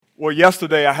Well,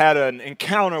 yesterday I had an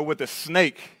encounter with a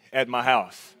snake at my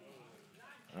house.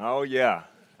 Oh, yeah.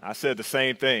 I said the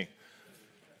same thing.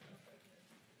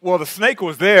 Well, the snake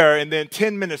was there, and then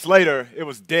 10 minutes later, it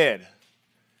was dead.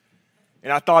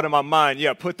 And I thought in my mind,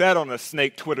 yeah, put that on the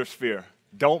snake Twitter sphere.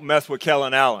 Don't mess with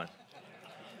Kellen Allen.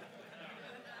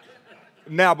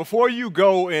 Now, before you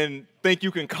go and think you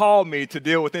can call me to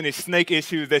deal with any snake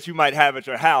issues that you might have at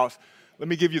your house, let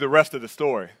me give you the rest of the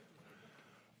story.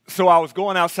 So I was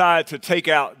going outside to take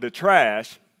out the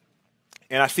trash,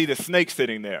 and I see the snake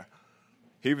sitting there.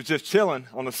 He was just chilling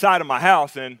on the side of my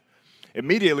house, and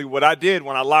immediately what I did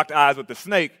when I locked eyes with the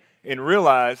snake and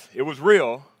realized it was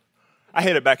real, I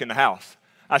headed back in the house.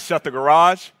 I shut the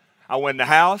garage, I went in the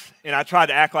house, and I tried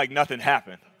to act like nothing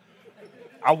happened.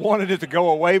 I wanted it to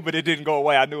go away, but it didn't go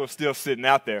away. I knew it was still sitting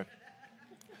out there.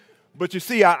 But you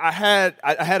see, I had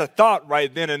a thought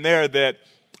right then and there that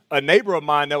a neighbor of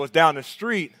mine that was down the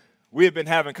street, we had been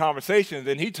having conversations,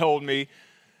 and he told me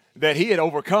that he had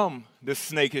overcome this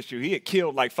snake issue. He had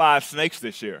killed like 5 snakes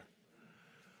this year.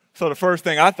 So the first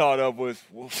thing I thought of was,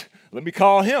 well, let me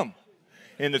call him.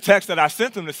 And the text that I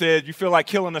sent him that said, you feel like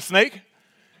killing a snake?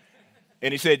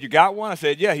 And he said, you got one? I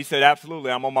said, yeah. He said,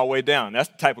 absolutely. I'm on my way down. That's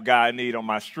the type of guy I need on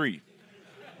my street.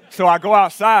 So I go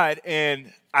outside,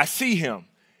 and I see him.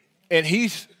 And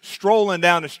he's strolling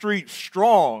down the street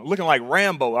strong, looking like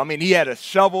Rambo. I mean, he had a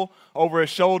shovel over his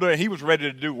shoulder, and he was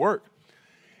ready to do work.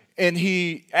 And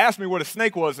he asked me where the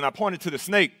snake was, and I pointed to the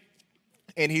snake.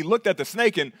 And he looked at the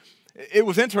snake, and it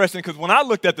was interesting because when I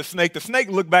looked at the snake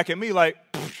looked back at me like,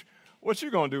 what you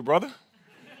gonna do, brother?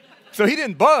 So he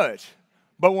didn't budge.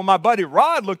 But when my buddy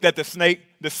Rod looked at the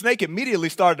snake immediately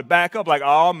started to back up like,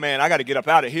 oh, man, I got to get up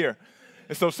out of here.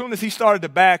 And so as soon as he started to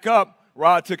back up,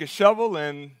 Rod took his shovel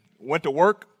and went to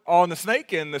work on the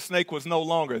snake, and the snake was no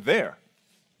longer there.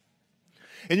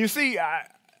 And you see,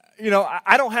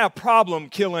 I don't have problem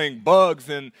killing bugs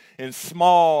and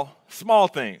small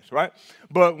things, right?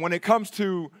 But when it comes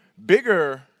to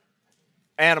bigger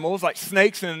animals like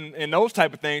snakes and those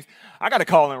type of things, I got to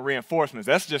call in reinforcements.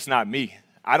 That's just not me.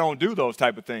 I don't do those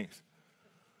type of things.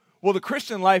 Well, the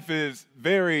Christian life is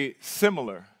very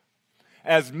similar.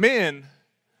 As men,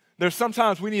 there's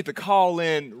sometimes we need to call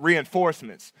in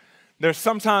reinforcements. There's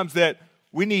sometimes that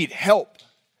we need help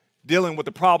dealing with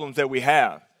the problems that we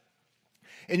have.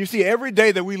 And you see, every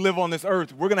day that we live on this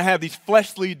earth, we're going to have these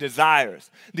fleshly desires,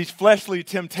 these fleshly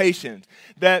temptations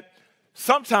that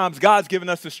sometimes God's given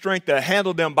us the strength to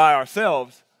handle them by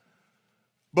ourselves.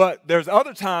 But there's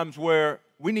other times where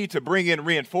we need to bring in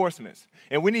reinforcements,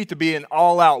 and we need to be in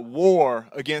all-out war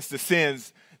against the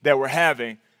sins that we're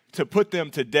having to put them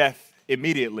to death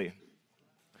immediately.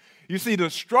 You see, the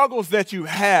struggles that you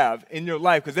have in your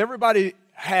life, because everybody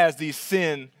has these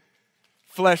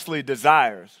fleshly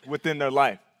desires within their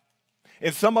life.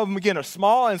 And some of them, again, are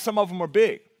small, and some of them are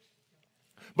big.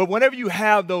 But whenever you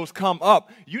have those come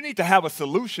up, you need to have a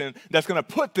solution that's going to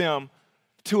put them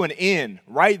to an end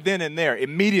right then and there,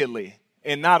 immediately,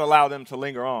 and not allow them to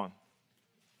linger on.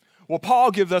 Well,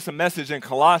 Paul gives us a message in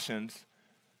Colossians,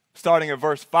 starting at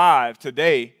verse 5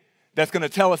 today, that's going to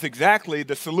tell us exactly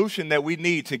the solution that we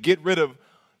need to get rid of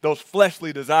those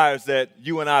fleshly desires that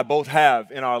you and I both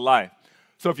have in our life.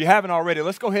 So if you haven't already,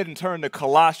 let's go ahead and turn to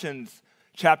Colossians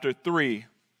chapter 3,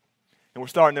 and we're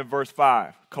starting at verse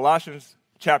 5. Colossians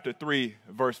chapter 3,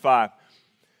 verse 5.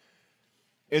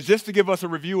 It's just to give us a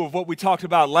review of what we talked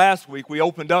about last week. We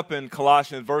opened up in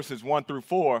Colossians verses 1 through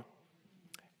 4,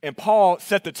 and Paul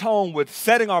set the tone with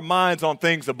setting our minds on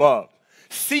things above,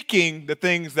 seeking the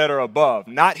things that are above,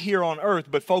 not here on earth,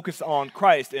 but focused on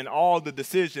Christ in all the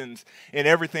decisions and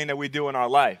everything that we do in our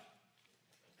life.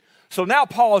 So now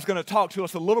Paul is going to talk to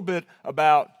us a little bit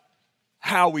about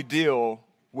how we deal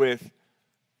with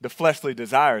the fleshly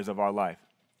desires of our life.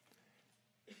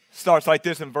 Starts like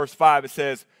this in verse 5. It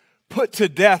says, put to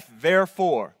death,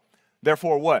 therefore.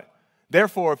 Therefore what?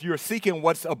 Therefore, if you're seeking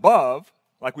what's above,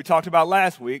 like we talked about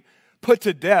last week, put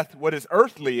to death what is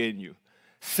earthly in you.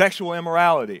 Sexual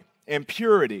immorality,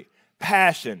 impurity,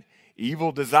 passion,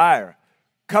 evil desire,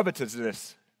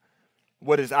 covetousness,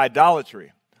 what is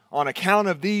idolatry. On account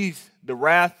of these, the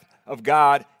wrath of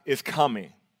God is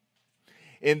coming.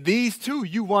 In these too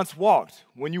you once walked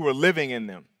when you were living in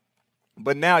them,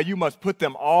 but now you must put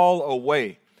them all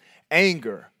away.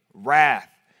 Anger, wrath,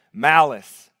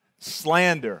 malice,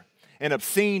 slander, and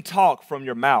obscene talk from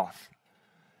your mouth.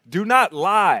 Do not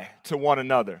lie to one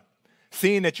another,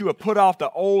 seeing that you have put off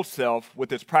the old self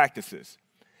with its practices,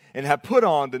 and have put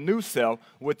on the new self,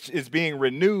 which is being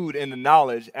renewed in the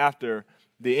knowledge after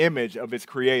the image of its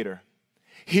creator.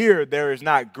 Here there is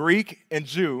not Greek and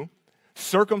Jew,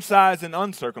 circumcised and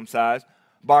uncircumcised,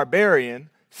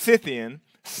 barbarian, Scythian,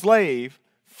 slave,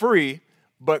 free,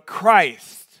 but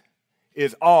Christ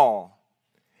is all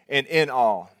and in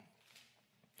all.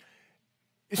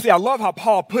 You see, I love how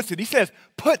Paul puts it. He says,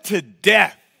 put to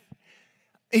death.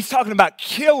 He's talking about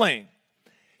killing.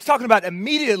 He's talking about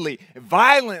immediately,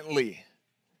 violently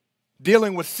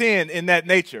dealing with sin in that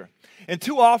nature. And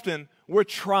too often, we're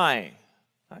trying.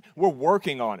 Right? We're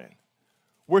working on it.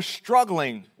 We're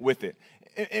struggling with it.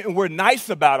 And we're nice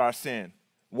about our sin.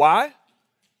 Why?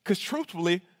 Because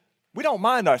truthfully, we don't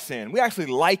mind our sin. We actually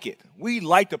like it. We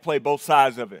like to play both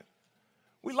sides of it.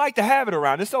 We like to have it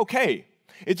around. It's okay.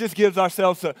 It just gives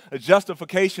ourselves a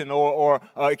justification or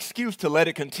an excuse to let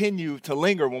it continue to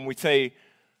linger when we say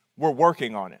we're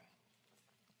working on it.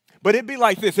 But it'd be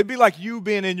like this. It'd be like you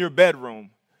being in your bedroom,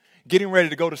 getting ready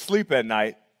to go to sleep at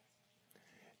night,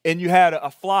 and you had a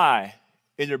fly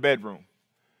in your bedroom.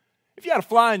 If you had a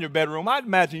fly in your bedroom, I'd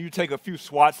imagine you'd take a few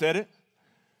swats at it.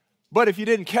 But if you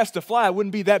didn't catch the fly, it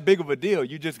wouldn't be that big of a deal.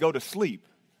 You just go to sleep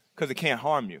because it can't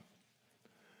harm you.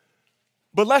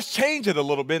 But let's change it a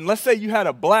little bit, and let's say you had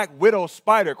a black widow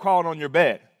spider crawling on your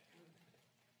bed.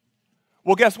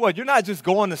 Well, guess what? You're not just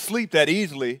going to sleep that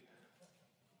easily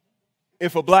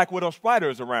if a black widow spider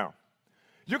is around.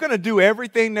 You're going to do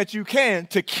everything that you can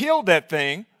to kill that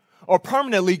thing or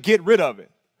permanently get rid of it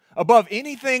above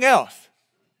anything else.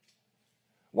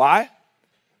 Why?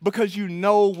 Because you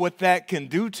know what that can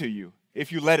do to you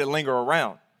if you let it linger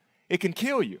around. It can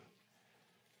kill you.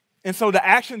 And so the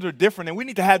actions are different, and we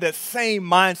need to have that same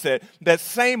mindset, that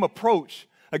same approach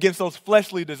against those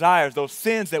fleshly desires, those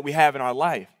sins that we have in our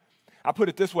life. I put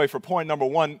it this way for point number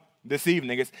one this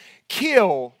evening. It's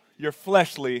kill your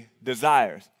fleshly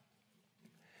desires.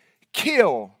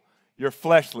 Kill your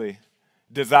fleshly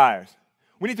desires.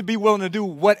 We need to be willing to do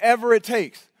whatever it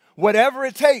takes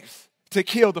to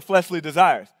kill the fleshly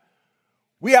desires.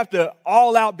 We have to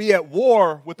all out be at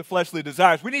war with the fleshly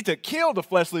desires. We need to kill the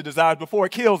fleshly desires before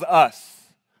it kills us.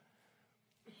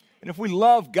 And if we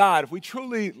love God, if we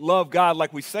truly love God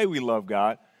like we say we love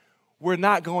God, we're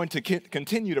not going to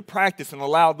continue to practice and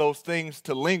allow those things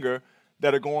to linger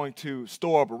that are going to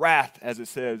store up wrath, as it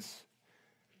says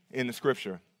in the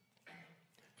scripture.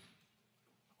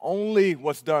 Only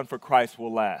what's done for Christ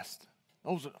will last.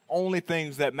 Those are the only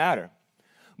things that matter.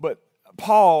 But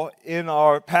Paul, in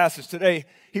our passage today,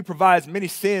 he provides many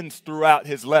sins throughout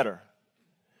his letter.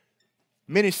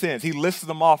 Many sins. He lists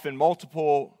them off in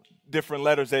multiple different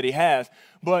letters that he has,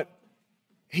 but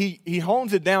he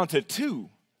hones it down to two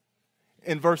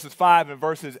in verses 5 and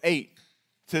verses 8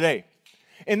 today.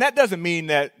 And that doesn't mean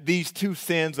that these two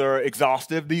sins are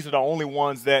exhaustive. These are the only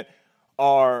ones that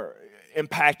are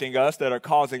impacting us, that are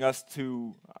causing us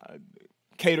to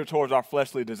cater towards our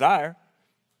fleshly desire.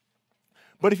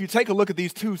 But if you take a look at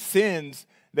these two sins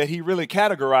that he really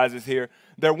categorizes here,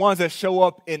 they're ones that show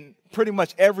up in pretty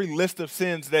much every list of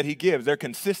sins that he gives. They're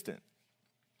consistent.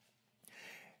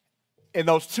 And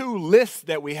those two lists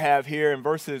that we have here in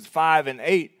verses 5 and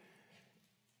 8,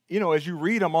 as you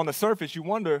read them on the surface, you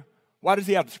wonder, why does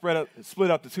he have to split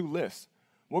up the two lists?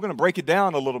 We're going to break it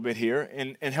down a little bit here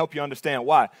and help you understand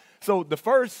why. So the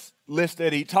first list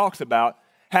that he talks about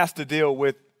has to deal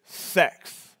with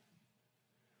sex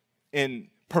and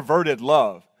perverted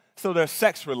love. So they're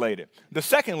sex related. The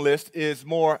second list is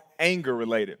more anger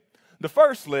related. The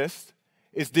first list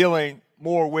is dealing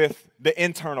more with the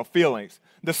internal feelings.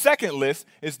 The second list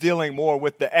is dealing more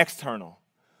with the external.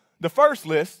 The first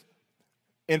list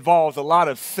involves a lot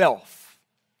of self.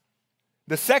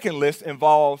 The second list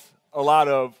involves a lot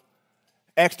of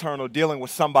external, dealing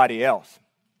with somebody else.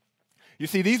 You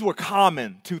see, these were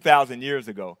common 2,000 years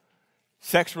ago.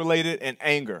 Sex related and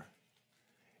anger.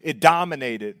 It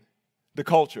dominated the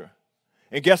culture.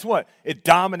 And guess what? It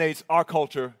dominates our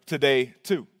culture today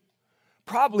too.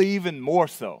 Probably even more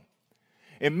so.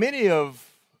 And many of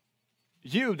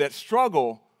you that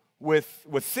struggle with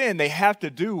sin, they have to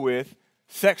do with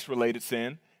sex-related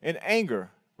sin and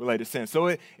anger-related sin. So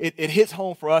it hits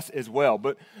home for us as well.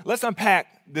 But let's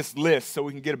unpack this list so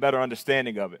we can get a better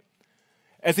understanding of it.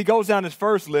 As he goes down his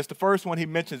first list, the first one he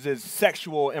mentions is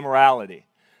sexual immorality.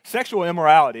 Sexual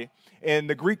immorality, and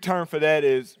the Greek term for that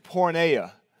is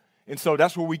porneia. And so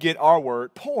that's where we get our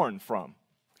word porn from.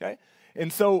 Okay?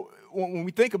 And so when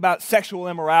we think about sexual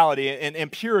immorality and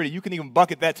impurity, you can even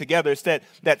bucket that together. It's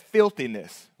that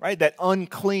filthiness, right? That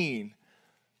unclean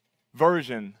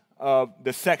version of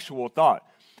the sexual thought.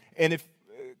 And if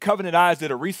Covenant Eyes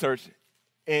did a research,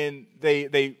 and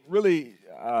they really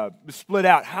split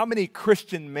out how many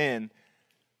Christian men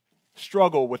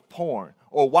struggle with porn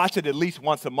or watch it at least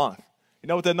once a month. You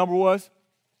know what that number was?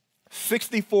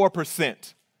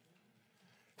 64%.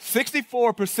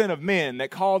 64% of men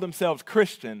that call themselves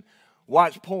Christian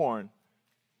watch porn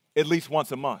at least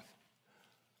once a month.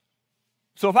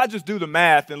 So if I just do the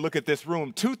math and look at this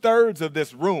room, 2/3 of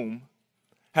this room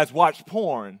has watched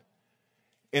porn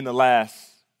in the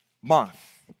last month.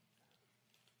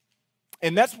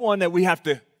 And that's one that we have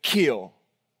to kill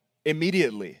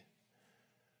immediately,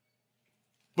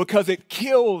 because it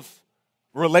kills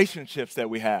relationships that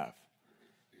we have,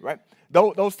 right?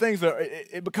 Those things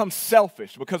it becomes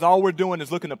selfish because all we're doing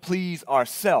is looking to please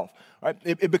ourselves, right?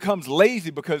 It becomes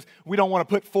lazy because we don't want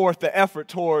to put forth the effort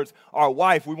towards our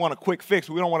wife. We want a quick fix.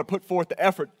 We don't want to put forth the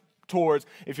effort towards,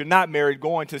 if you're not married,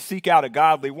 going to seek out a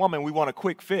godly woman. We want a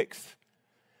quick fix.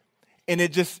 And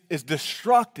it just is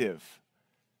destructive.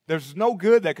 There's no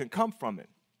good that can come from it.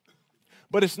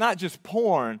 But it's not just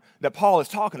porn that Paul is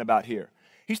talking about here.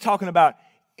 He's talking about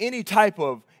any type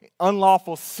of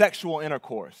unlawful sexual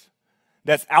intercourse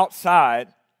that's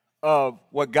outside of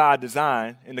what God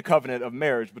designed in the covenant of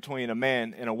marriage between a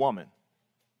man and a woman.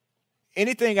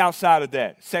 Anything outside of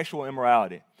that, sexual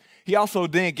immorality. He also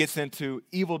then gets into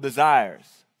evil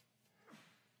desires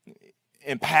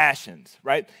and passions,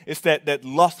 right? It's that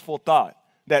lustful thought,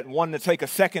 that one to take a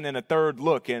second and a third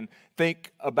look and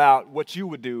think about what you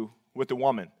would do with the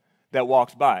woman that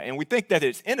walks by. And we think that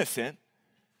it's innocent,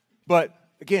 but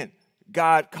again,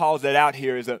 God calls that out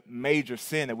here as a major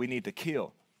sin that we need to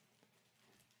kill.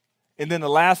 And then the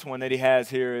last one that he has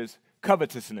here is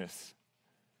covetousness.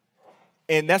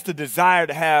 And that's the desire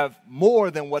to have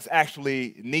more than what's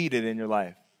actually needed in your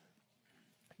life.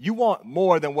 You want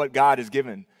more than what God has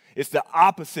given. It's the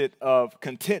opposite of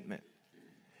contentment.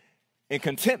 And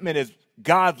contentment is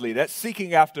godly. That's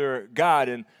seeking after God.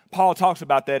 And Paul talks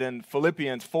about that in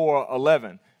Philippians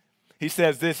 4:11. He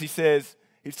says this,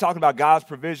 he's talking about God's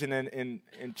provision in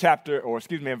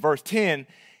verse 10.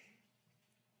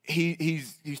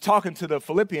 He's talking to the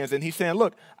Philippians and he's saying,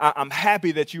 look, I'm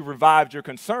happy that you revived your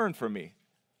concern for me.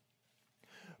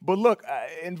 But look,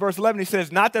 in verse 11, he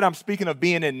says, not that I'm speaking of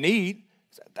being in need.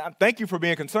 Thank you for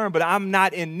being concerned, but I'm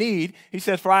not in need. He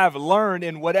says, for I have learned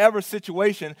in whatever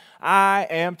situation I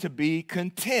am to be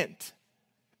content.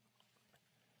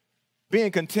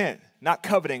 Being content, not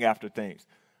coveting after things.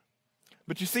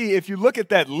 But you see, if you look at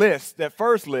that list, that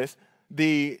first list,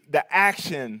 the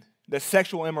action, the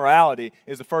sexual immorality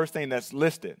is the first thing that's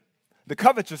listed. The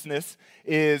covetousness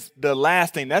is the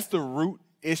last thing. That's the root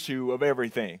issue of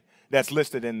everything that's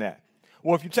listed in that.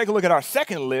 Well, if you take a look at our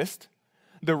second list,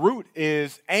 the root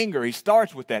is anger. He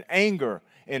starts with that, anger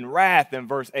and wrath in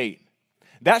verse 8.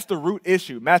 That's the root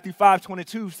issue. Matthew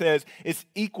 5:22 says it's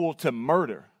equal to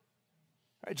murder.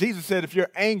 Right? Jesus said if you're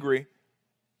angry,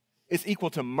 it's equal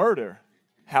to murder,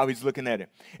 how he's looking at it.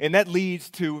 And that leads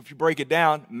to, if you break it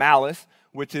down, malice,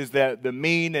 which is the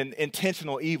mean and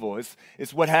intentional evil.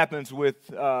 It's what happens with,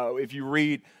 if you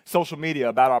read social media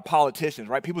about our politicians,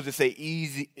 right? People just say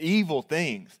evil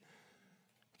things,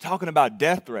 talking about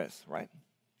death threats, right?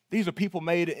 These are people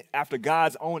made after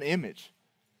God's own image.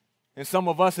 And some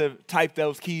of us have typed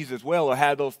those keys as well or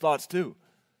had those thoughts too.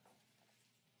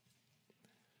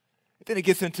 Then it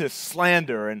gets into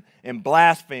slander and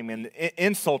blasphemy and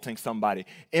insulting somebody,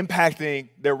 impacting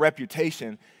their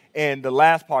reputation. And the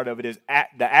last part of it is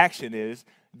the action is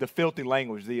the filthy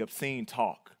language, the obscene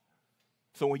talk.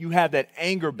 So when you have that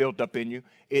anger built up in you,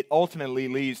 it ultimately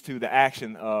leads to the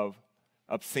action of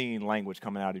obscene language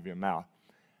coming out of your mouth.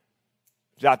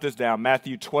 Jot this down,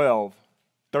 Matthew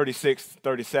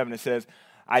 12:36-37, it says,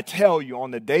 I tell you, on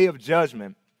the day of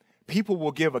judgment, people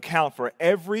will give account for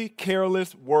every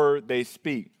careless word they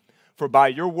speak. For by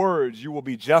your words you will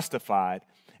be justified,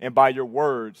 and by your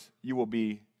words you will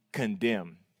be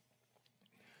condemned.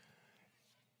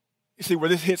 You see, where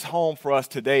this hits home for us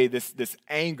today, this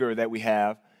anger that we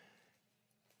have,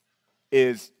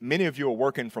 is many of you are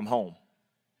working from home.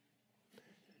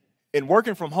 And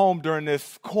working from home during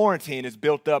this quarantine has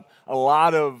built up a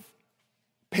lot of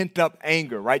pent-up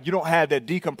anger, right? You don't have that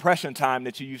decompression time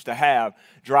that you used to have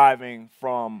driving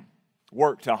from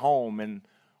work to home and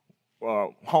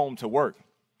home to work.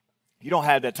 You don't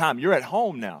have that time. You're at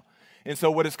home now. And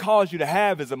so what it's caused you to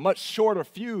have is a much shorter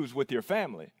fuse with your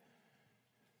family.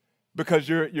 Because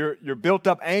your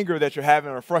built-up anger that you're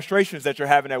having or frustrations that you're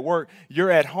having at work,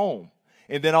 you're at home.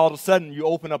 And then all of a sudden you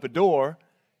open up a door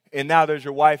and now there's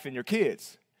your wife and your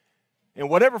kids. And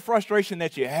whatever frustration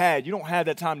that you had, you don't have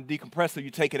that time to decompress, so you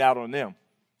take it out on them.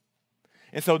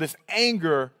 And so this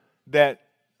anger that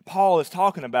Paul is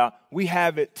talking about, we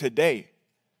have it today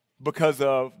because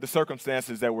of the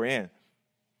circumstances that we're in.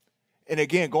 And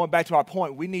again, going back to our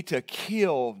point, we need to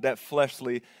kill that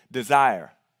fleshly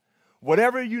desire.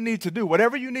 Whatever you need to do,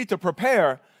 whatever you need to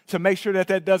prepare to make sure that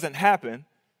that doesn't happen,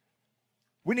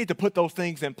 We need to put those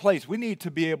things in place. We need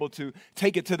to be able to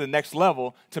take it to the next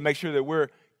level to make sure that we're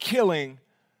killing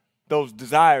those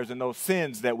desires and those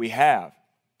sins that we have.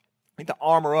 We need to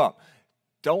armor up.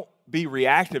 Don't be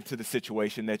reactive to the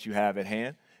situation that you have at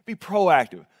hand. Be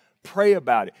proactive. Pray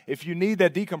about it. If you need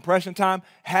that decompression time,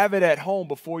 have it at home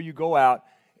before you go out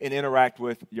and interact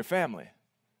with your family.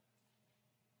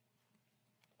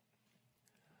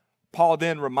 Paul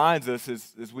then reminds us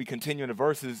as we continue in the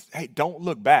verses, hey, don't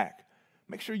look back.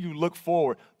 Make sure you look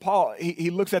forward. Paul, he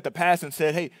looks at the past and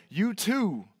said, hey, you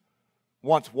too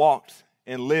once walked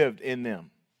and lived in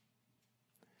them.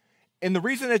 And the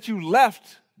reason that you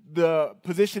left the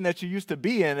position that you used to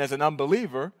be in as an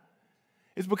unbeliever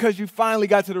is because you finally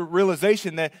got to the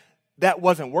realization that that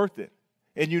wasn't worth it.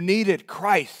 And you needed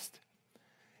Christ.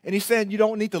 And he's saying you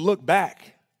don't need to look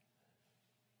back.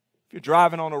 If you're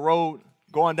driving on the road,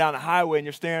 going down the highway, and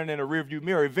you're staring in a rearview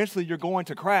mirror, eventually you're going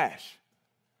to crash.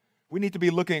 We need to be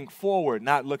looking forward,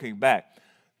 not looking back.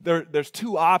 There's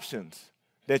two options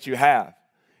that you have.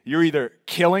 You're either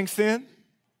killing sin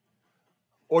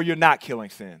or you're not killing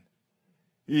sin.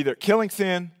 You're either killing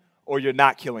sin or you're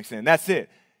not killing sin. That's it.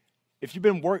 If you've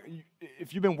been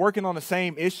working on the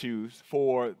same issues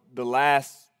for the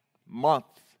last month,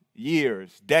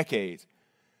 years, decades,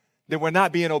 then we're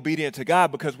not being obedient to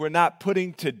God because we're not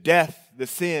putting to death the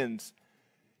sins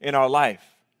in our life.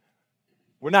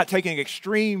 We're not taking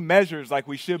extreme measures like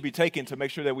we should be taking to make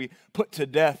sure that we put to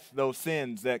death those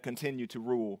sins that continue to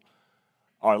rule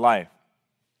our life.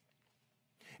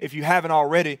 If you haven't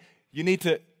already, you need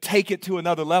to take it to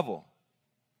another level.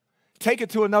 Take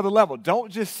it to another level.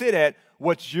 Don't just sit at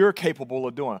what you're capable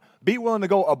of doing. Be willing to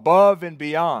go above and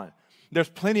beyond. There's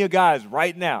plenty of guys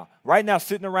right now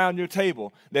sitting around your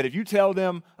table that if you tell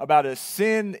them about a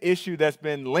sin issue that's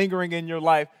been lingering in your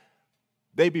life,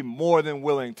 they'd be more than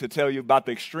willing to tell you about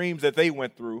the extremes that they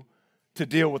went through to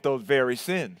deal with those very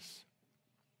sins.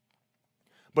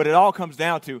 But it all comes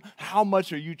down to how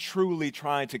much are you truly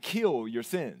trying to kill your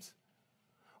sins?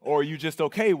 Or are you just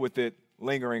okay with it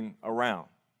lingering around?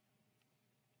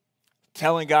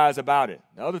 Telling guys about it.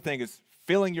 The other thing is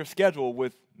filling your schedule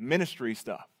with ministry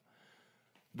stuff.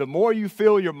 The more you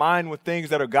fill your mind with things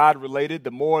that are God-related,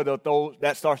 the more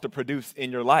that starts to produce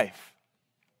in your life.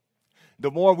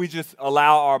 The more we just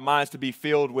allow our minds to be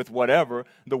filled with whatever,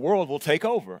 the world will take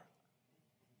over.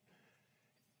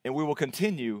 And we will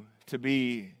continue to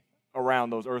be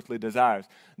around those earthly desires.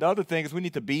 The other thing is we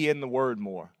need to be in the Word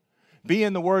more. Be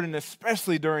in the Word, and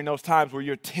especially during those times where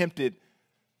you're tempted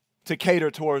to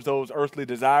cater towards those earthly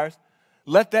desires,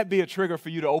 let that be a trigger for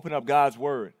you to open up God's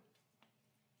Word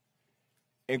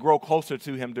and grow closer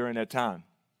to Him during that time.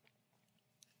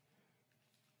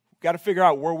 We've got to figure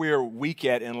out where we are weak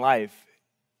at in life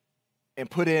and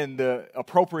put in the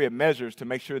appropriate measures to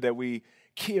make sure that we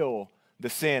kill the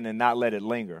sin and not let it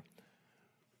linger.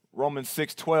 Romans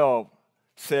 6:12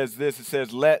 says this. It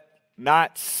says, let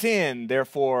not sin,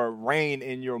 therefore, reign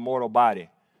in your mortal body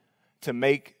to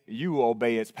make you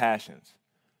obey its passions.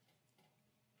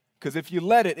 Because if you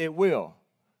let it, it will.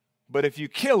 But if you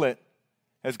kill it,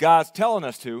 as God's telling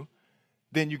us to,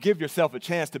 then you give yourself a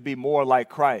chance to be more like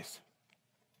Christ.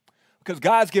 Because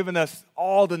God's given us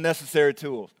all the necessary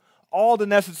tools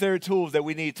that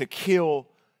we need to kill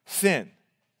sin.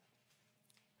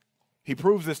 He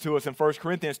proves this to us in 1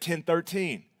 Corinthians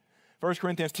 10:13. 1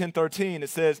 Corinthians 10:13, it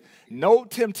says, no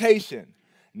temptation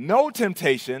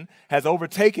has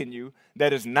overtaken you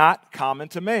that is not common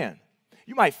to man.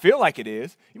 You might feel like it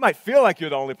is. You might feel like you're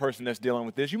the only person that's dealing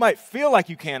with this. You might feel like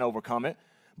you can't overcome it.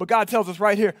 But God tells us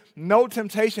right here, no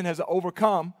temptation has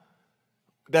overcome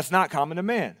that's not common to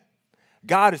man.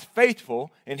 God is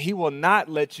faithful, and He will not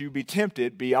let you be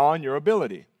tempted beyond your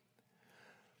ability.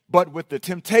 But with the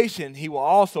temptation, He will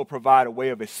also provide a way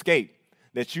of escape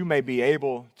that you may be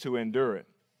able to endure it.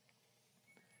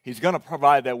 He's going to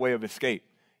provide that way of escape.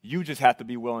 You just have to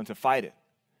be willing to fight it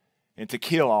and to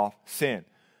kill off sin.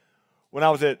 When I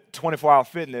was at 24 Hour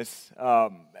Fitness,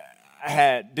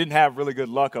 I didn't have really good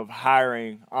luck of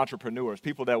hiring entrepreneurs,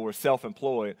 people that were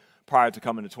self-employed prior to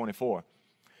coming to 24.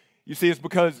 You see, it's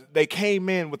because they came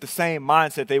in with the same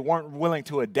mindset. They weren't willing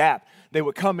to adapt. They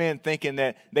would come in thinking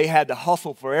that they had to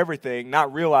hustle for everything,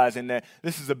 not realizing that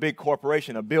this is a big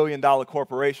corporation, $1 billion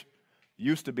corporation.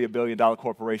 Used to be $1 billion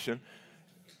corporation.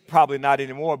 Probably not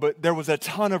anymore, but there was a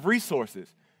ton of resources.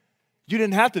 You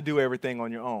didn't have to do everything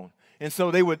on your own. And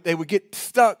so they would get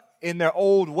stuck in their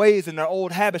old ways and their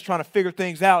old habits, trying to figure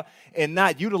things out and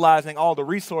not utilizing all the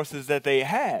resources that they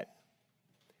had.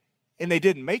 And they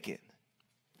didn't make it.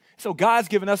 So God's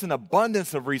given us an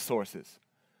abundance of resources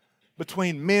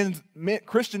between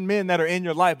Christian men that are in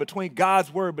your life, between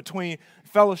God's word, between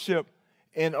fellowship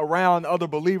and around other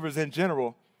believers in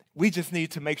general, we just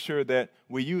need to make sure that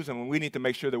we use them, and we need to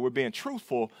make sure that we're being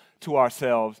truthful to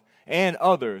ourselves and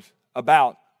others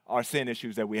about our sin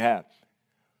issues that we have.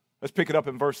 Let's pick it up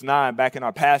in verse 9, back in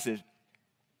our passage.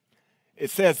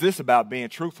 It says this about being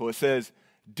truthful. It says,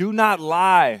 "Do not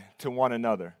lie to one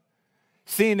another,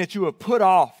 seeing that you have put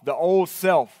off the old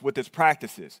self with its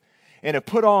practices, and have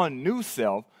put on new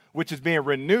self, which is being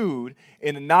renewed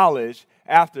in the knowledge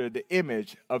after the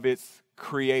image of its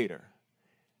creator."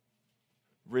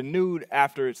 Renewed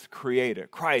after its creator,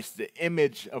 Christ, the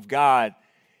image of God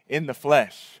in the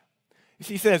flesh. You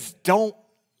see, he says, don't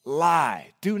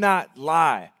lie. Do not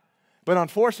lie. But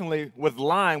unfortunately, with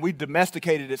lying, we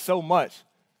domesticated it so much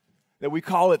that we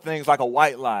call it things like a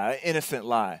white lie, an innocent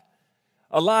lie.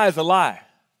 A lie is a lie.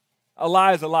 A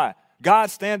lie is a lie.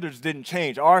 God's standards didn't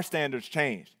change. Our standards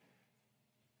changed.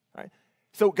 Right?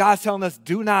 So God's telling us,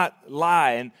 do not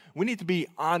lie. And we need to be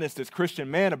honest as Christian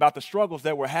men about the struggles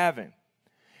that we're having.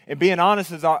 And being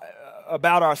honest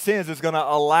about our sins is going to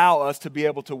allow us to be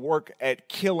able to work at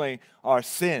killing our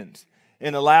sins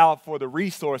and allow for the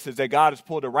resources that God has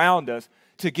pulled around us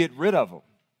to get rid of them.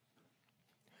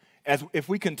 As if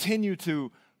we continue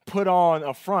to put on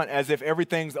a front as if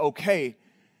everything's okay,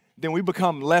 then we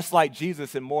become less like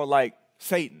Jesus and more like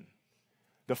Satan,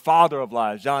 the father of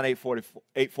lies. John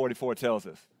 8:44 tells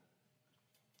us.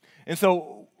 And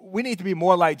so we need to be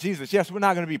more like Jesus. Yes, we're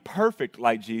not going to be perfect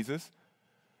like Jesus,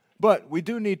 but we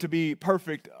do need to be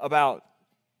perfect about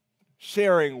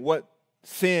sharing what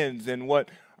sins and what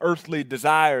earthly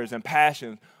desires and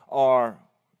passions are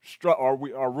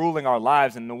ruling our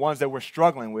lives and the ones that we're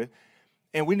struggling with.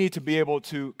 And we need to be able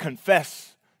to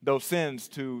confess those sins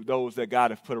to those that God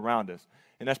has put around us.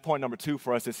 And that's point number 2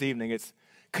 for us this evening. It's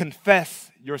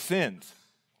confess your sins.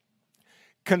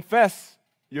 Confess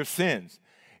your sins.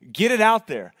 Get it out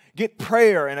there. Get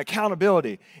prayer and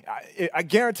accountability. I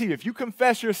guarantee you, if you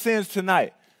confess your sins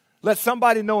tonight, let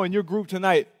somebody know in your group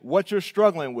tonight what you're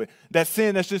struggling with, that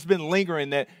sin that's just been lingering,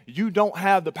 that you don't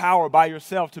have the power by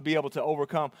yourself to be able to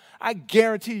overcome. I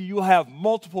guarantee you'll have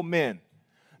multiple men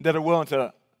that are willing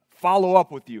to follow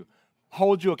up with you,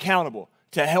 hold you accountable,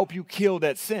 to help you kill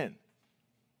that sin.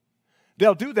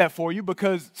 They'll do that for you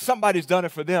because somebody's done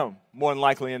it for them, more than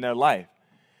likely in their life.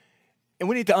 And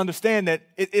we need to understand that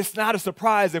it's not a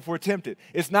surprise if we're tempted.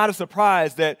 It's not a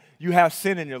surprise that you have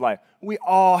sin in your life. We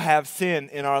all have sin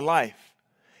in our life.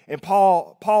 And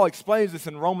Paul explains this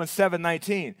in Romans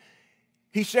 7:19.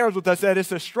 He shares with us that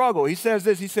it's a struggle. He says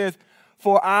this, he says,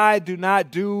 "For I do not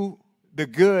do the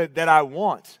good that I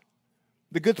want."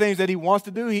 The good things that he wants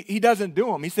to do, he doesn't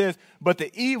do them. He says, "But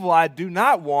the evil I do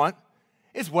not want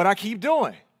is what I keep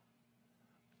doing."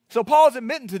 So Paul's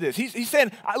admitting to this. He's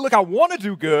saying, look, I want to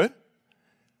do good.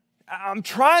 I'm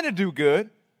trying to do good,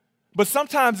 but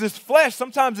sometimes this flesh,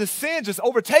 sometimes this sin just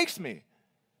overtakes me.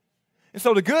 And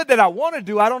so the good that I want to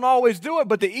do, I don't always do it,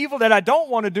 but the evil that I don't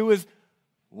want to do is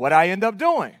what I end up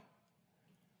doing.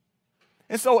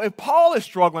 And so if Paul is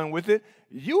struggling with it,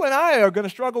 you and I are going to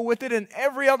struggle with it, and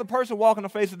every other person walking the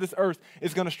face of this earth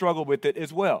is going to struggle with it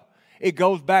as well. It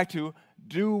goes back to,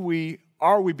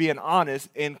 are we being honest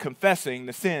in confessing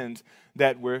the sins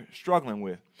that we're struggling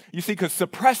with? You see, because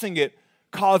suppressing it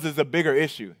causes a bigger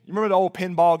issue. You remember the old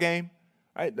pinball game,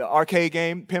 right? The arcade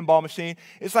game, pinball machine.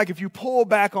 It's like if you pull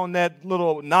back on that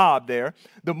little knob there,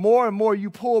 the more and more you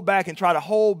pull back and try to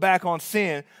hold back on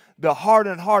sin, the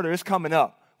harder and harder it's coming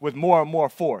up with more and more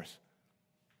force.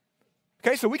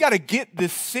 Okay, so we got to get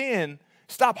this sin,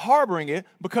 stop harboring it,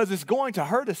 because it's going to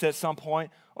hurt us at some point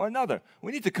or another.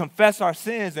 We need to confess our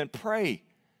sins and pray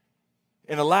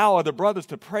and allow other brothers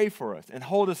to pray for us and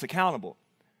hold us accountable.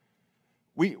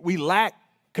 We lack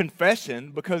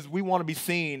confession because we want to be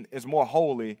seen as more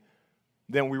holy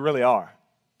than we really are.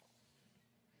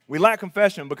 We lack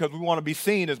confession because we want to be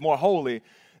seen as more holy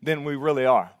than we really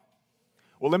are.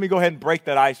 Well, let me go ahead and break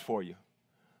that ice for you.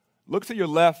 Look to your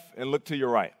left and look to your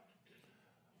right.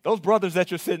 Those brothers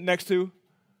that you're sitting next to,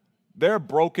 they're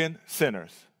broken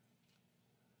sinners.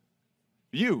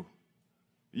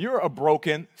 You're a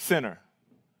broken sinner.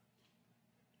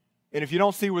 And if you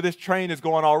don't see where this train is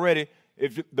going already,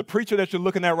 if the preacher that you're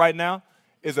looking at right now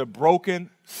is a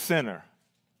broken sinner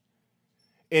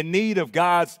in need of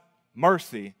God's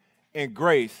mercy and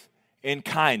grace and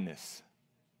kindness.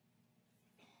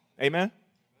 Amen?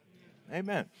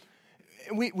 Amen.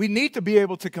 We need to be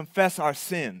able to confess our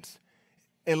sins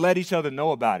and let each other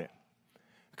know about it.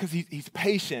 Because he's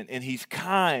patient and he's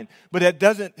kind, but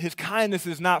his kindness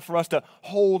is not for us to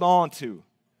hold on to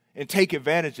and take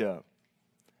advantage of.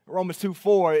 Romans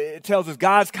 2:4, it tells us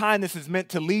God's kindness is meant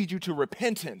to lead you to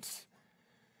repentance.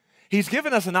 He's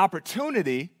given us an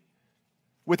opportunity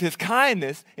with his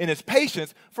kindness and his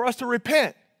patience for us to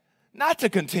repent, not to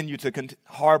continue to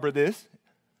harbor this.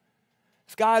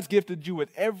 God's gifted you with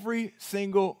every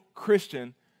single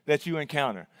Christian that you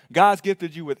encounter. God's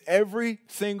gifted you with every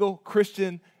single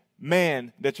Christian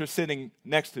man that you're sitting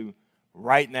next to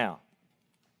right now.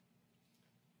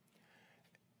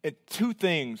 And two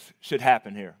things should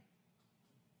happen here.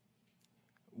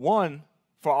 One,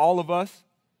 for all of us,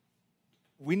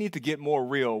 we need to get more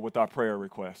real with our prayer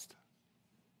request.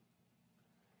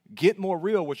 Get more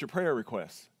real with your prayer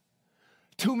requests.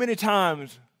 Too many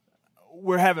times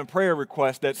we're having prayer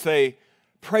requests that say,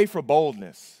 pray for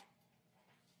boldness.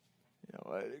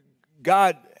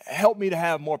 God, help me to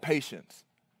have more patience.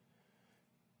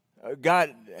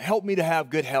 God, help me to have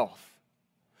good health.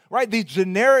 Right? These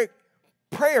generic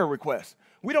prayer requests.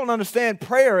 We don't understand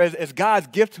prayer as God's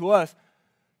gift to us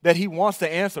that he wants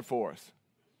to answer for us.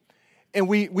 And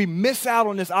we miss out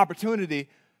on this opportunity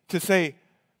to say,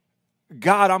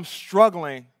 God, I'm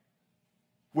struggling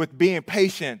with being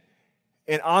patient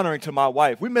and honoring to my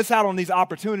wife. We miss out on these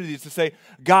opportunities to say,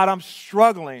 God, I'm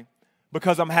struggling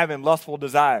because I'm having lustful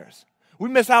desires. We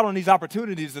miss out on these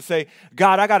opportunities to say,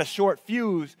 God, I got a short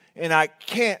fuse and I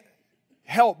can't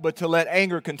help but to let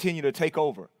anger continue to take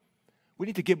over. We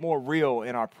need to get more real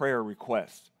in our prayer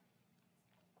requests.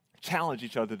 Challenge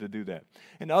each other to do that.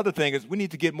 And the other thing is we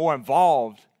need to get more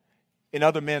involved in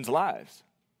other men's lives.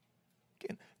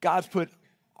 Again, God's put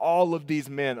all of these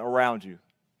men around you. It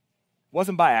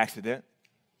wasn't by accident.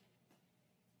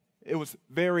 It was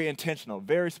very intentional,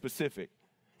 very specific.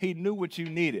 He knew what you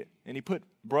needed, and he put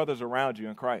brothers around you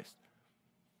in Christ.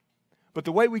 But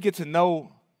the way we get to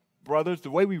know brothers, the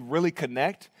way we really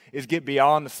connect is get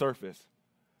beyond the surface.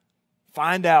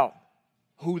 Find out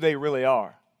who they really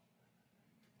are,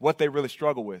 what they really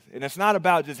struggle with. And it's not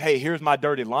about just, hey, here's my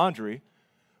dirty laundry,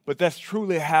 but that's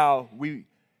truly how we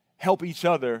help each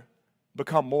other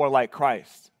become more like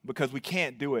Christ, because we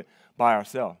can't do it by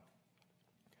ourselves.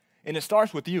 And it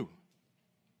starts with you.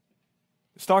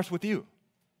 It starts with you.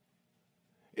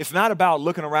 It's not about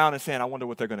looking around and saying, I wonder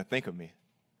what they're going to think of me.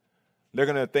 They're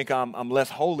going to think I'm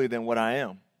less holy than what I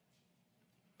am.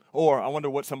 Or I wonder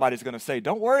what somebody's going to say.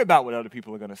 Don't worry about what other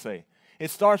people are going to say.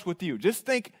 It starts with you. Just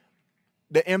think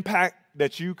the impact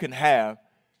that you can have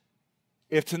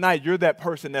if tonight you're that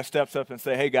person that steps up and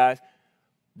say, hey guys,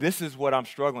 this is what I'm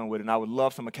struggling with and I would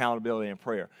love some accountability and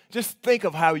prayer. Just think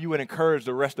of how you would encourage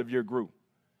the rest of your group.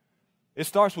 It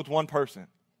starts with one person.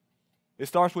 It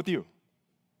starts with you.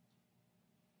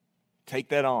 Take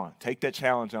that on. Take that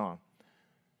challenge on.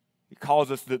 It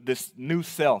calls us this new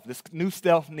self. This new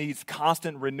self needs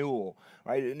constant renewal,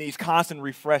 right? It needs constant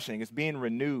refreshing. It's being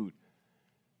renewed.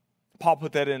 Paul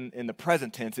put that in the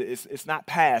present tense. It's not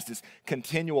past. It's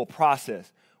continual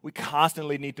process. We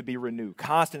constantly need to be renewed.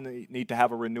 Constantly need to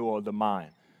have a renewal of the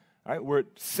mind. All right? We're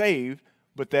saved,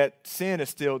 but that sin is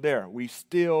still there. We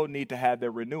still need to have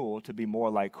that renewal to be more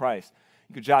like Christ.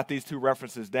 You can jot these two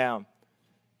references down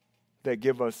that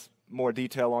give us more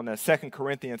detail on that. 2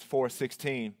 Corinthians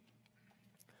 4:16.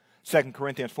 2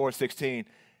 Corinthians 4:16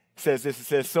 says this. It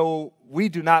says, so we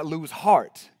do not lose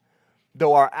heart.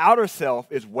 Though our outer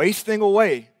self is wasting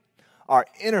away, our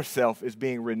inner self is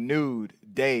being renewed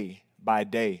day by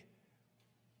day.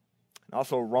 And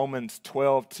also Romans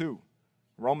 12:2.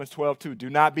 Romans 12:2. Do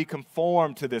not be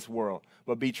conformed to this world,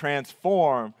 but be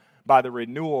transformed by the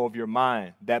renewal of your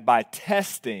mind, that by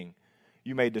testing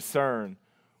you may discern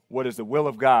what is the will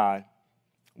of God,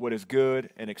 what is good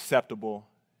and acceptable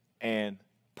and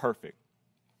perfect.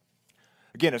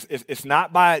 Again, it's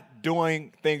not by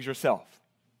doing things yourself.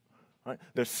 Right?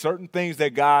 There's certain things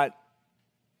that God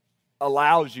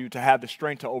allows you to have the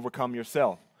strength to overcome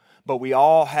yourself. But we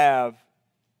all have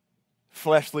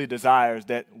fleshly desires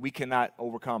that we cannot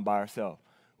overcome by ourselves.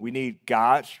 We need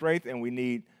God's strength and we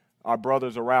need our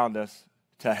brothers around us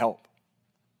to help.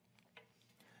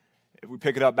 If we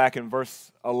pick it up back in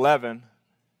verse 11,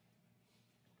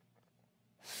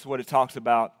 this is what it talks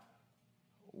about.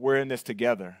 We're in this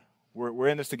together. We're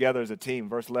in this together as a team.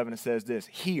 Verse 11, it says this,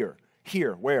 here,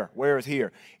 where is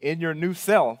here? In your new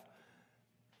self,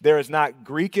 there is not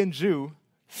Greek and Jew,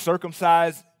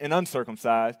 circumcised and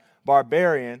uncircumcised,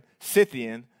 barbarian,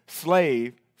 Scythian,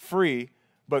 slave, free,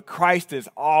 but Christ is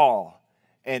all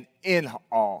and in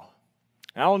all.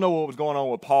 And I don't know what was going on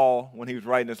with Paul when he was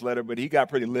writing this letter, but he got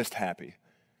pretty list happy.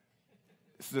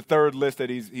 This is the third list that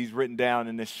he's written down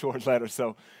in this short letter.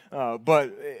 So,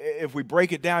 but if we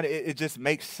break it down, it just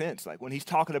makes sense. Like when he's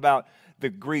talking about the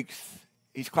Greeks,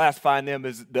 he's classifying them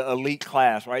as the elite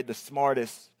class, right? The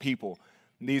smartest people.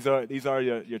 And these are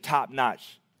your top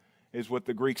notch, is what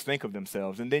the Greeks think of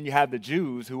themselves. And then you have the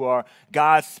Jews, who are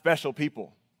God's special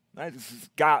people. Right? This is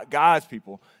God's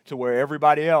people, to where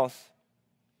everybody else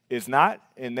is not,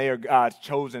 and they are God's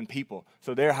chosen people.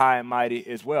 So they're high and mighty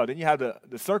as well. Then you have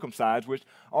the circumcised, which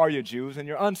are your Jews, and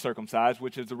your uncircumcised,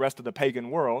 which is the rest of the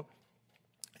pagan world.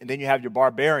 And then you have your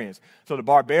barbarians. So the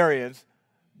barbarians,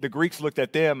 the Greeks looked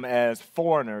at them as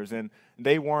foreigners, and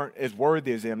they weren't as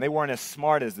worthy as them. They weren't as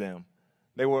smart as them.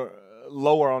 They were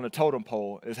lower on the totem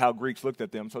pole is how Greeks looked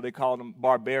at them, so they called them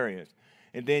barbarians.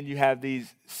 And then you have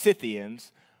these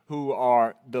Scythians, who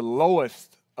are the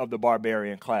lowest of the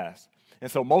barbarian class.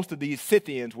 And so most of these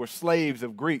Scythians were slaves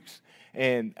of Greeks,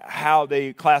 and how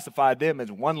they classified them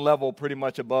as one level pretty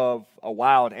much above a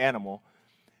wild animal.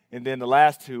 And then the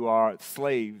last two are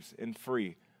slaves and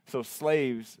free. So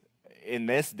slaves in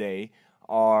this day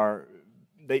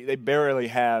they barely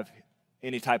have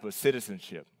any type of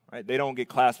citizenship, right? They don't get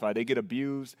classified. They get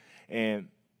abused, and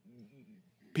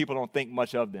people don't think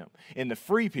much of them. And the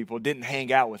free people didn't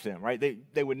hang out with them, right?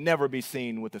 They would never be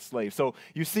seen with the slave. So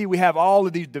you see, we have all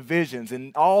of these divisions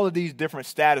and all of these different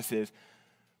statuses,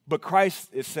 but Christ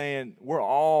is saying we're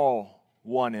all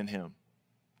one in him.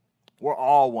 We're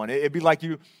all one. It'd be like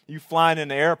you flying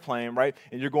in an airplane, right?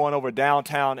 And you're going over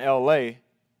downtown LA.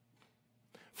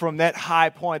 From that high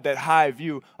point, that high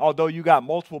view, although you got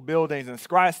multiple buildings and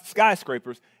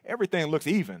skyscrapers, everything looks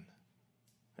even.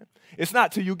 It's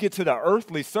not till you get to the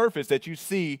earthly surface that you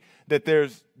see that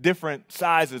there's different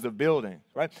sizes of buildings,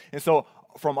 right? And so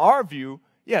from our view,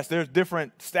 yes, there's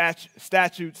different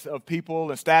statutes of people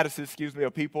and statuses,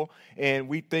 of people, and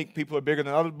we think people are bigger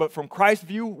than others. But from Christ's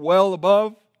view, well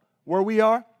above where we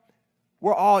are,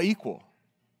 we're all equal.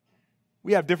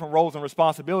 We have different roles and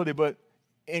responsibility, but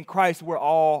in Christ, we're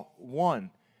all one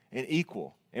and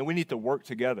equal, and we need to work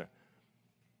together.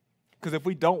 Because if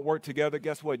we don't work together,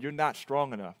 guess what? You're not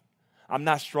strong enough. I'm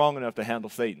not strong enough to handle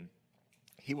Satan.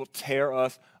 He will tear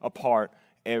us apart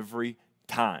every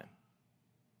time.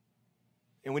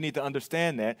 And we need to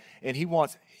understand that. And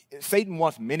Satan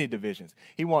wants many divisions.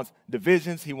 He wants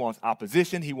divisions. He wants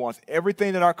opposition. He wants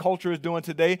everything that our culture is doing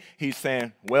today. He's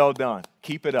saying, well done.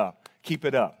 Keep it up. Keep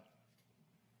it up.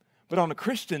 But on the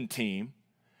Christian team,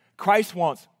 Christ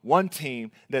wants one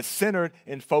team that's centered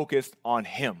and focused on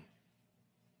him.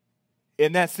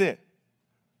 And that's it.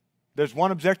 There's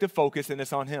one objective focus, and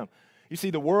it's on him. You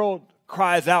see, the world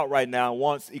cries out right now and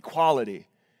wants equality.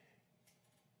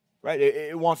 Right?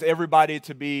 It wants everybody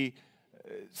to be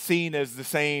seen as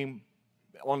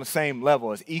on the same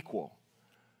level, as equal.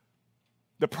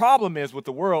 The problem is with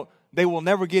the world, they will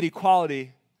never get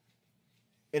equality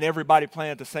in everybody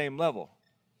playing at the same level.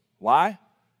 Why?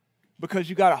 Because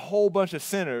you got a whole bunch of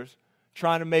sinners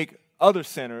trying to make other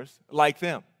sinners like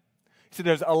them. See,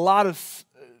 there's a lot of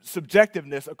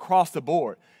subjectiveness across the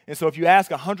board. And so if you ask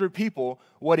 100 people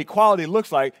what equality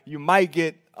looks like, you might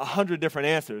get 100 different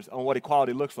answers on what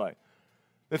equality looks like.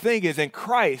 The thing is, in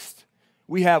Christ,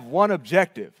 we have one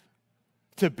objective: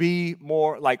 to be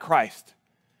more like Christ.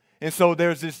 And so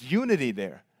there's this unity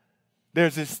there.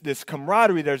 There's this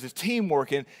camaraderie, there's this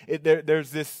teamwork, and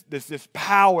there's this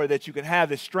power that you can have,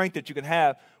 this strength that you can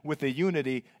have with the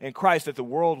unity in Christ that the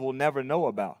world will never know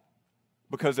about,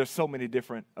 because there's so many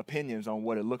different opinions on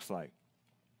what it looks like.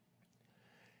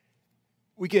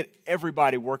 We get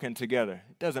everybody working together.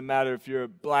 It doesn't matter if you're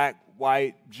black,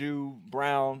 white, Jew,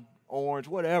 brown, orange,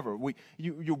 whatever.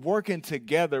 You're working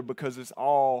together because it's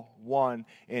all one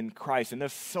in Christ, and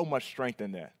there's so much strength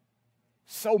in that.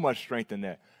 So much strength in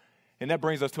that. And that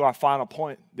brings us to our final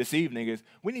point this evening is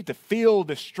we need to feel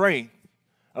the strength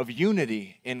of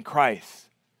unity in Christ.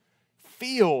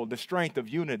 Feel the strength of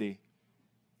unity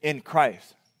in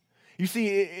Christ. You see,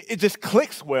 it just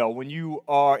clicks well when you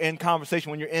are in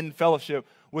conversation, when you're in fellowship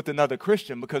with another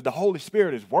Christian, because the Holy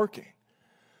Spirit is working.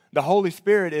 The Holy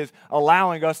Spirit is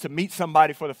allowing us to meet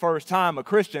somebody for the first time, a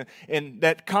Christian, and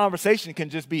that conversation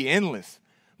can just be endless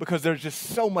because there's just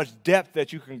so much depth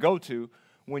that you can go to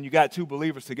when you got two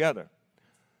believers together.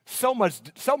 So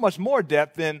much more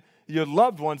depth than your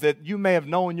loved ones that you may have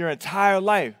known your entire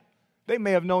life. They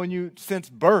may have known you since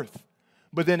birth.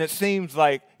 But then it seems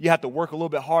like you have to work a little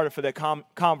bit harder for that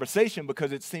conversation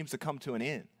because it seems to come to an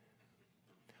end.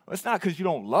 Well, it's not because you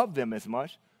don't love them as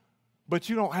much, but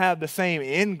you don't have the same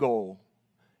end goal.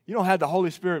 You don't have the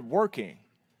Holy Spirit working.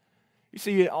 You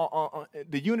see,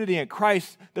 the unity in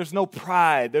Christ, there's no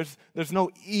pride, there's no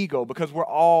ego, because we're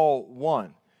all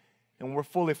one. And when we're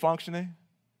fully functioning,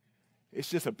 it's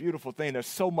just a beautiful thing. There's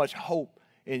so much hope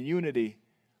in unity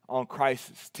on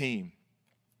Christ's team.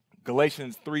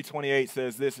 Galatians 3:28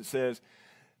 says this. It says,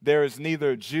 there is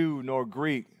neither Jew nor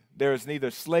Greek. There is neither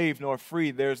slave nor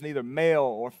free. There is neither male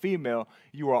or female.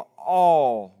 You are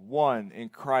all one in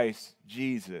Christ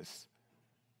Jesus.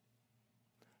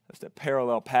 That's the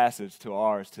parallel passage to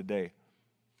ours today.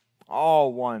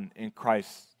 All one in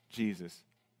Christ Jesus.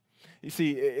 You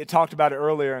see, it talked about it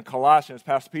earlier in Colossians.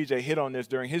 Pastor PJ hit on this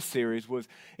during his series, was,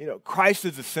 Christ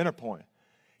is the center point.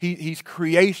 He's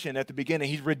creation at the beginning.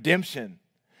 He's redemption.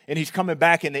 And he's coming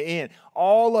back in the end.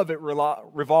 All of it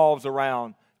revolves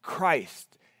around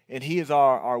Christ. And he is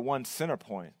our one center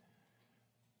point.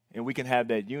 And we can have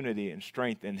that unity and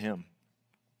strength in him.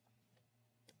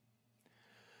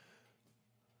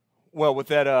 Well, with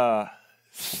that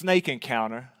snake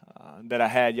encounter that I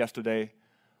had yesterday,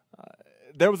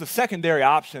 there was a secondary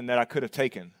option that I could have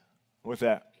taken with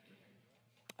that.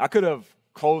 I could have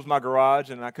closed my garage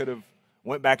and I could have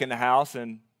went back in the house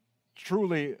and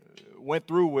truly went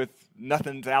through with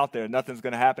nothing's out there, nothing's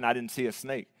going to happen. I didn't see a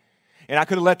snake. And I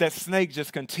could have let that snake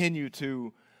just continue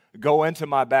to go into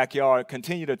my backyard,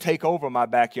 continue to take over my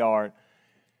backyard,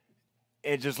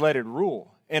 and just let it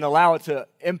rule and allow it to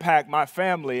impact my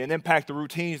family and impact the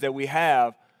routines that we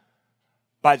have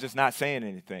by just not saying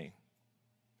anything.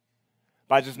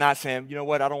 By just not saying, you know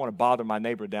what, I don't want to bother my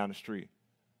neighbor down the street.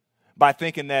 By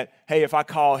thinking that, hey, if I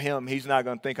call him, he's not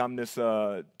going to think I'm this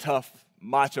tough,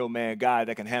 macho man guy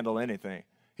that can handle anything.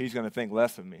 He's going to think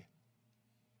less of me.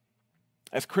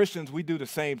 As Christians, we do the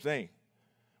same thing.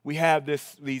 We have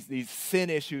these sin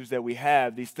issues that we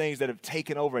have, these things that have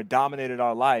taken over and dominated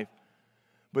our life.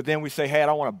 But then we say, hey, I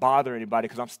don't want to bother anybody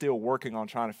because I'm still working on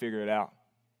trying to figure it out.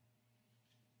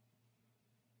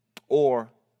 Or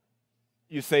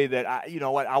you say that,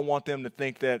 I want them to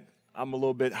think that I'm a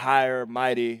little bit higher,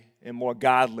 mighty, and more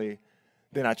godly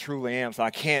than I truly am. So I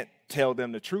can't tell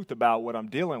them the truth about what I'm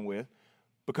dealing with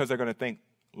because they're going to think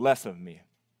less of me.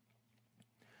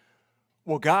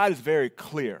 Well, God is very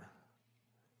clear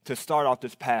to start off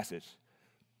this passage.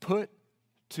 Put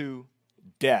to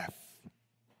death.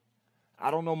 I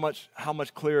don't know how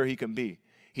much clearer he can be.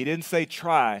 He didn't say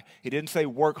try. He didn't say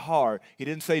work hard. He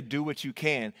didn't say do what you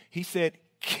can. He said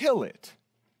kill it.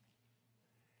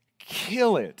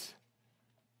 Kill it.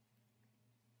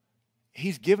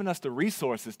 He's given us the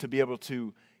resources to be able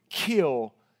to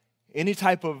kill any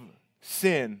type of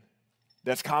sin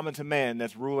that's common to man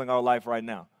that's ruling our life right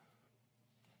now.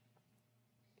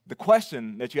 The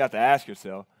question that you have to ask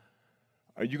yourself,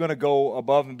 are you going to go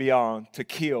above and beyond to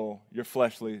kill your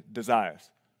fleshly desires?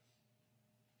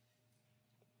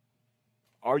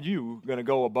 Are you going to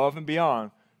go above and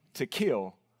beyond to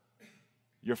kill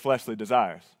your fleshly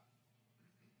desires?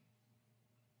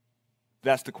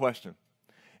 That's the question.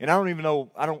 And I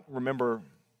don't remember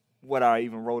what I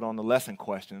even wrote on the lesson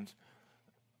questions,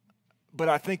 but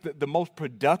I think that the most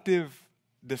productive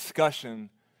discussion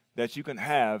that you can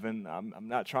have, and I'm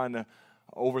not trying to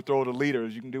overthrow the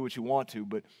leaders, you can do what you want to,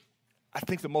 but I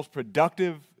think the most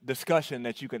productive discussion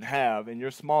that you can have in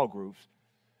your small groups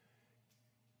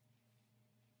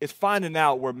is finding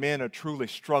out where men are truly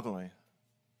struggling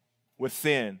with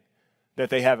sin that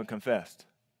they haven't confessed.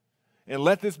 And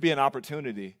let this be an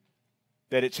opportunity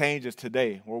that it changes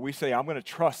today, where we say, I'm going to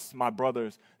trust my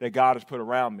brothers that God has put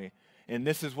around me, and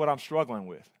this is what I'm struggling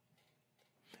with.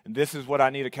 And this is what I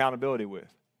need accountability with.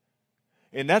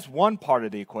 And that's one part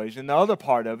of the equation. The other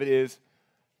part of it is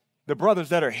the brothers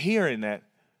that are hearing that,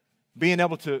 being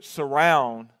able to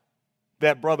surround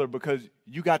that brother because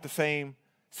you got the same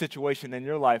situation in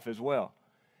your life as well.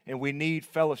 And we need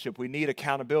fellowship. We need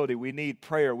accountability. We need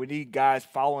prayer. We need guys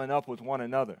following up with one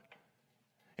another.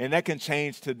 And that can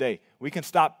change today. We can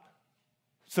stop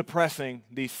suppressing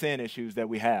these sin issues that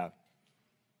we have.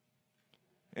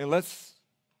 And let's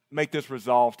make this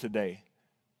resolve today,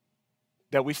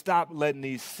 that we stop letting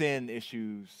these sin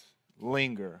issues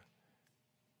linger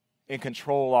and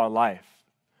control our life.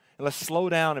 And let's slow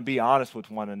down and be honest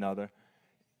with one another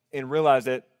and realize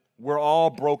that we're all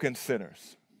broken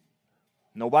sinners.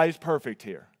 Nobody's perfect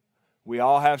here. We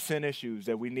all have sin issues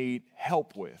that we need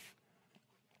help with.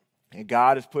 And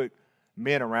God has put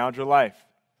men around your life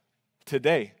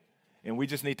today. And we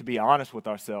just need to be honest with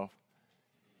ourselves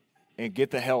and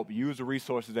get the help, use the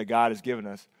resources that God has given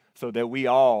us so that we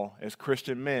all, as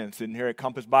Christian men sitting here at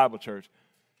Compass Bible Church,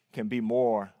 can be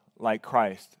more like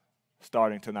Christ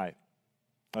starting tonight.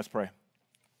 Let's pray.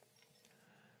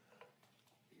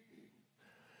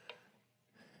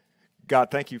 God,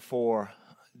 thank you for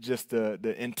just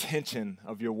the intention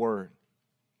of your word,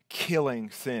 killing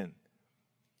sin.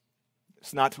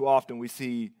 It's not too often we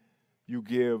see you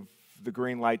give the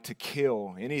green light to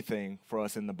kill anything for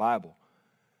us in the Bible,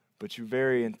 but you're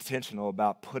very intentional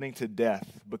about putting to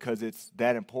death because it's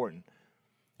that important.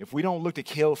 If we don't look to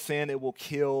kill sin, it will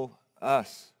kill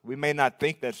us. We may not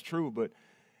think that's true, but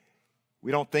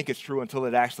we don't think it's true until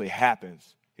it actually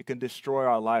happens. It can destroy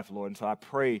our life, Lord. And so I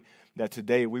pray that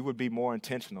today we would be more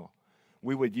intentional.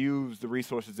 We would use the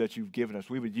resources that you've given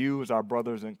us. We would use our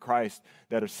brothers in Christ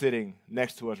that are sitting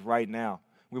next to us right now.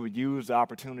 We would use the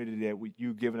opportunity that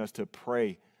you've given us to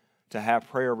pray, to have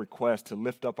prayer requests, to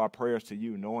lift up our prayers to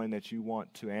you, knowing that you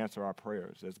want to answer our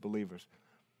prayers as believers.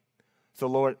 So,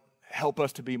 Lord, help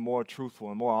us to be more truthful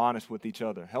and more honest with each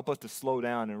other. Help us to slow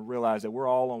down and realize that we're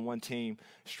all on one team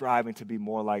striving to be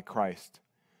more like Christ.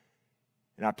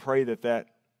 And I pray that that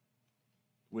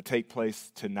would take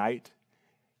place tonight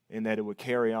and that it would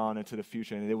carry on into the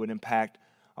future and it would impact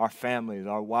our families,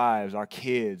 our wives, our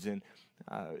kids, and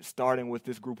starting with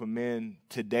this group of men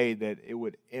today, that it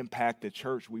would impact the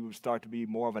church. We would start to be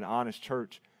more of an honest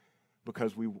church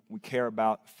because we care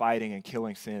about fighting and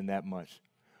killing sin that much.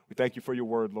 We thank you for your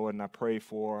word, Lord, and I pray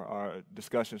for our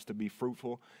discussions to be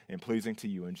fruitful and pleasing to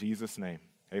you. In Jesus' name,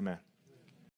 amen.